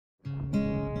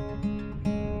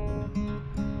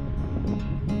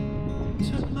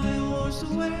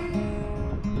hours away.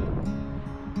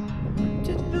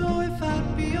 Didn't know if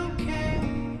I'd be okay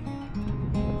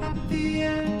at the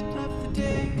end of the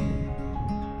day.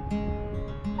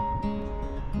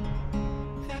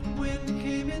 That wind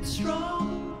came in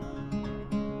strong,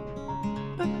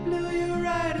 but blew you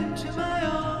right into my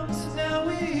arms. Now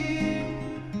we're here,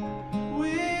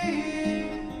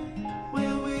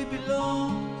 where we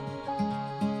belong.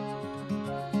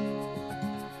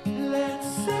 Let's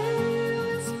sail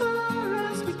as far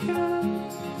as we can,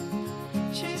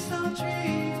 chase our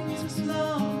dreams as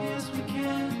long as we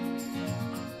can.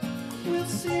 We'll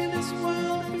see this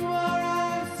world through our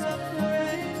eyes, up for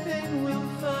anything we'll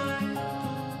find,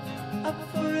 up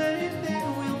for anything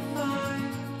we'll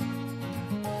find.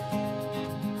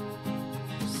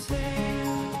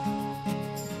 Sail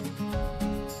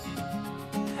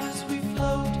as we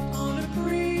float on a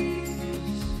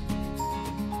breeze,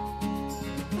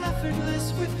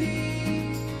 effortless with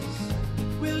ease.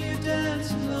 Will you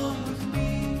dance along with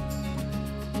me?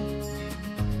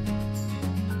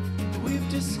 We've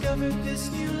discovered this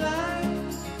new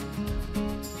life.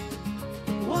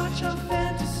 Watch our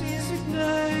fantasies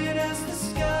ignite as the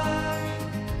sky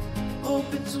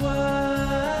opens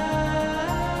wide.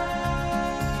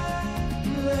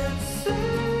 Let's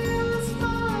sail as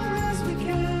far as we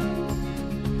can,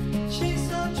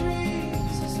 chase our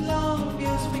dreams as long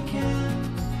as we can.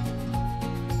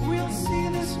 We'll see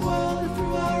this world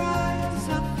through our eyes,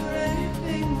 up for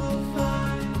anything we'll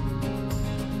find,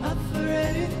 up for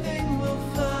anything we'll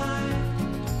find.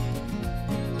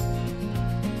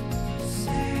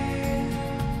 Sail.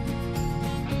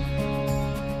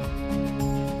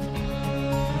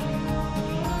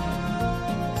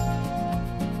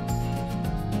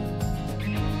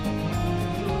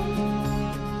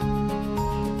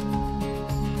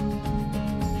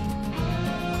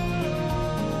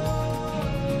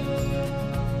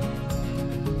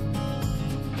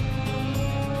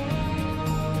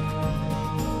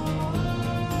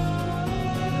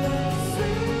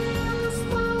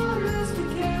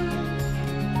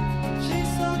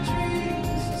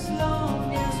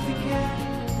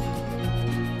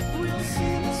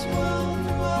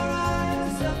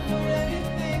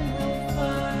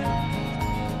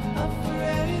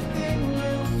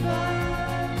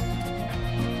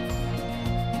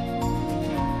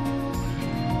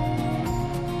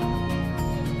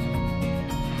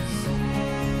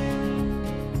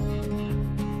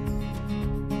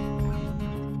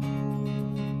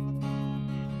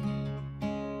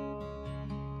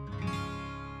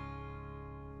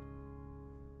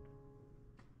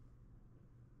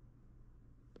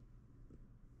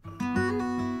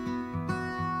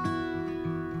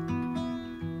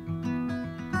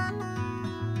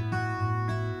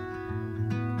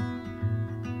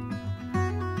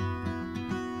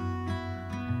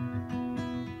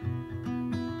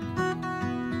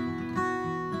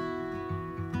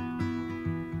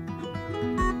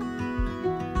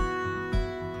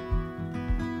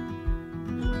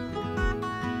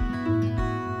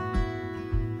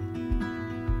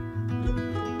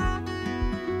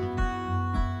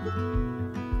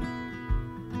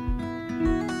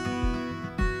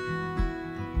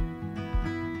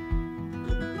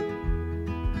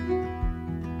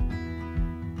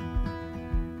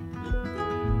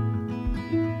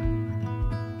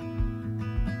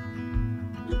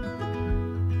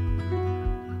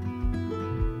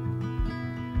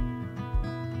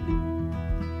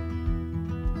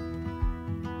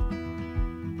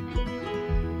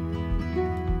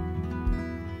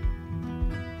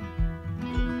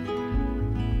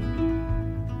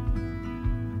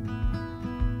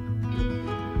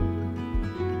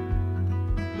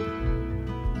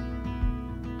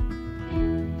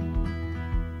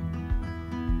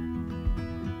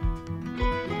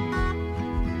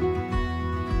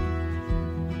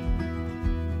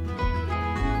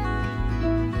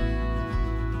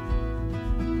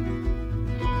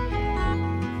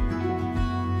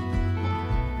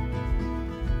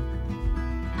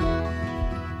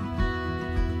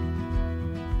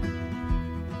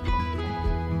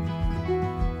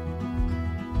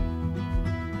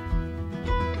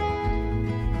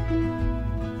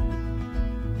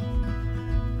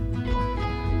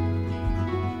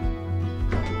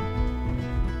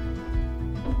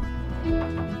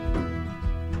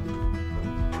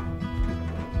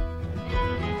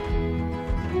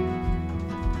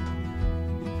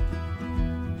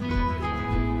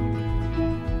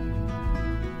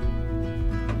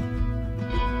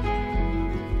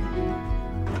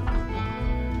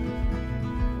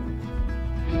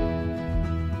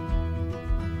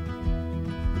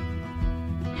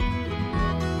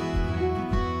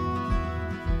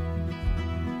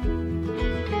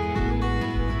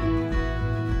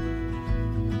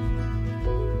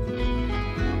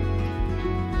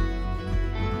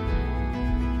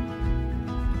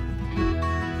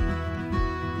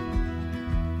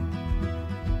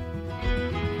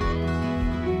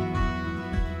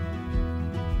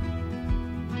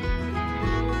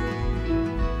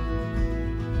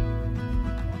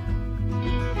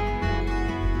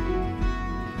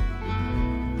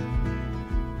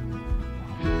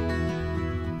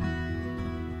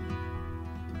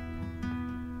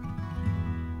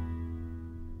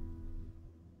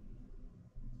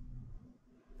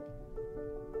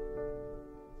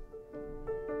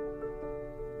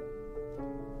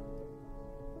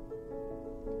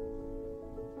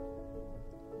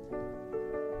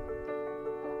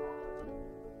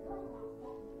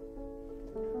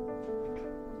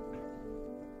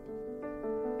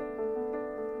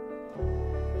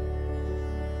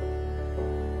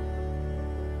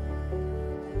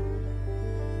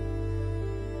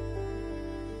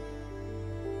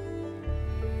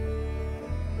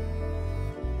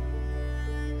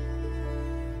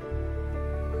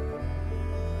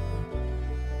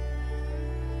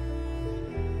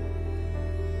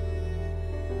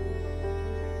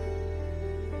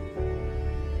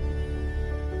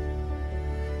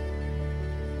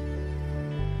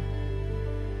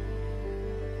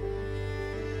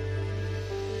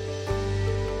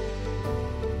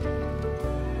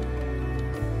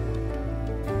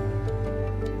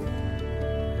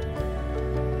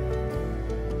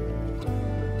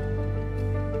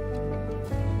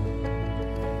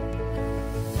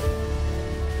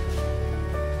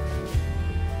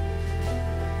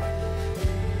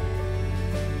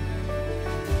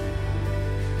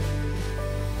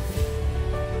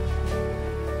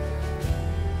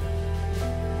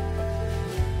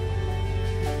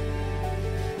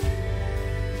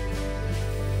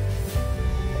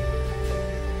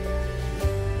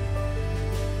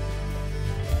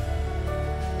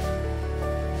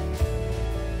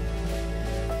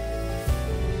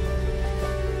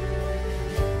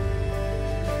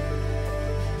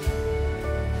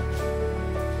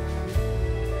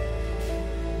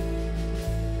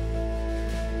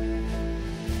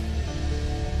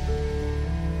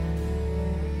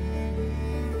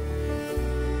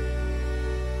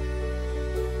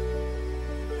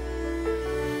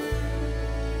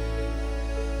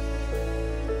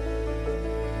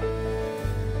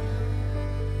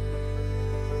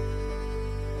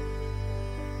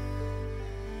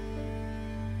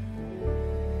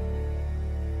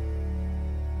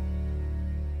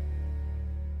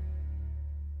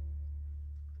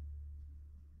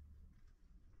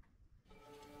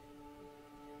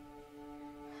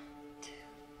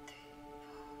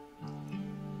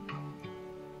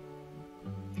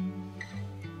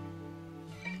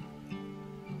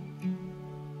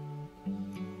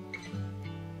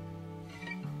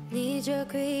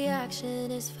 knee-jerk reaction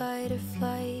is fight or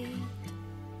flight.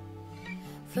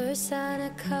 First sign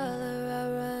of color, I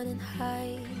run and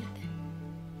hide.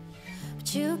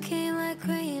 But you came like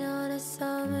rain on a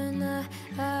summer night,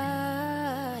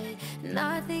 and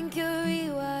I think you're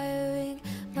rewiring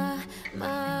my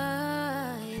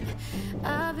mind.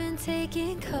 I've been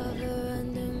taking cover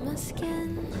under my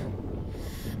skin,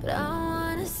 but I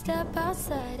wanna step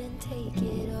outside and take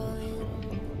it all in.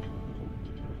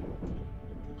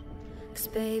 'Cause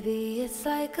baby, it's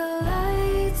like a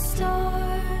light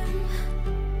storm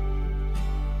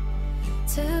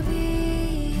to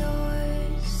be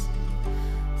yours.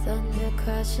 Thunder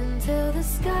crashing till the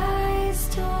sky's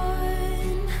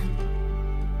torn.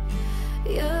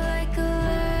 You're